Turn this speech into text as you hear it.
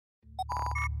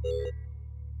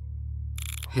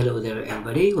Hello there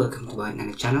everybody, welcome to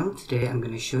Boyet&Nena channel. Today I'm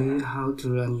going to show you how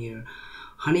to run your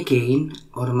honeygain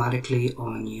automatically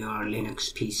on your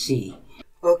Linux PC.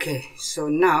 Okay, so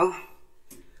now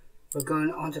we're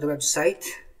going onto the website,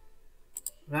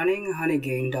 running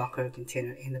honeygain Docker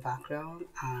container in the background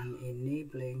and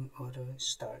enabling auto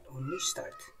start on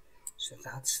restart. So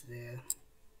that's the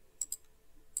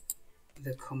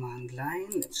command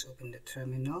line. Let's open the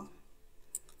terminal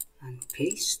and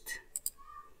paste.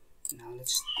 Now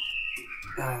let's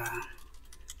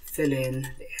fill in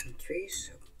the entries.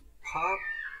 So pop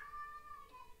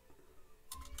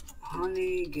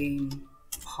honeygain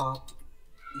pop.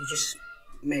 You just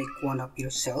make one up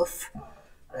yourself,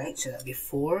 right? So that'll be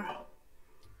 4.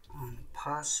 And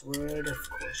password, of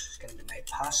course, it's gonna be my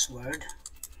password.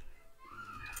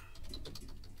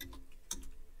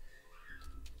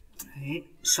 Right.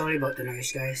 Sorry about the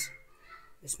noise, guys.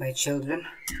 It's my children.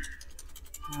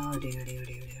 Oh dear, dear,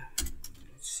 dear, dear.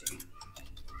 Let's see.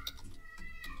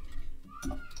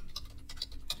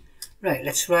 Right,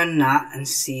 let's run that and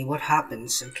see what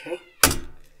happens, okay?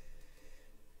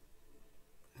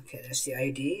 Okay, that's the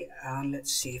ID, and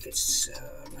let's see if it's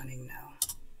running now.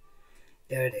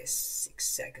 There it is, 6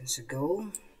 seconds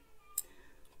ago.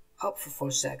 Up for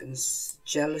 4 seconds,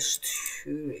 jealous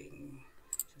Turing.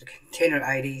 So the container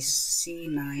ID is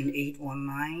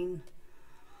C9819.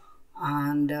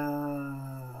 And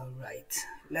right,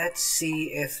 let's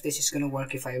see if this is gonna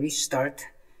work if I restart,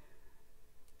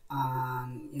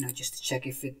 just to check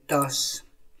if it does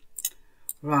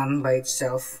run by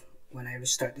itself when I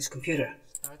restart this computer.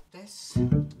 Start this.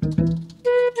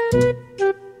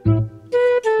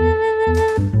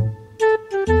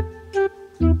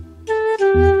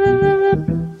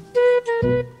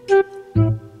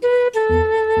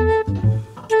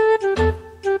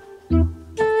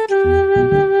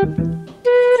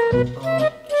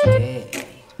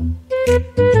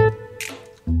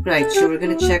 Right, so we're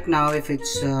gonna check now if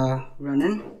it's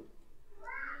running.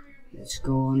 Let's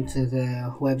go onto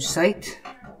the website.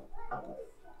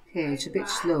 Okay, it's a bit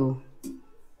slow.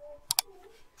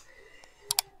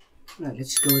 Right,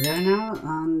 let's go there now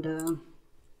and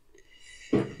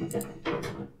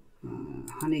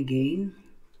honeygain.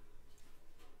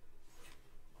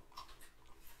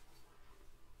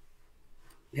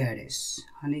 There it is,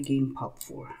 honeygain pop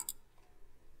 4.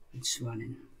 It's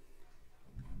running.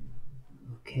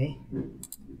 Okay,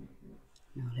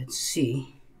 now let's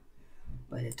see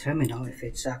by the terminal if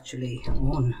it's actually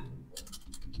on.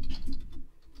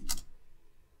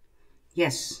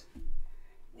 Yes,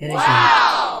 it is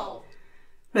on.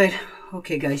 Right,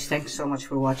 okay guys, thanks so much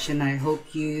for watching. I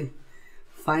hope you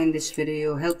find this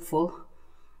video helpful,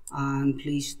 and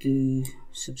please do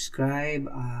subscribe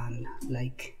and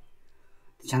like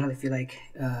the channel if you like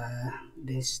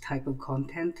this type of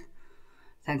content.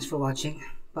 Thanks for watching.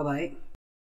 Bye bye.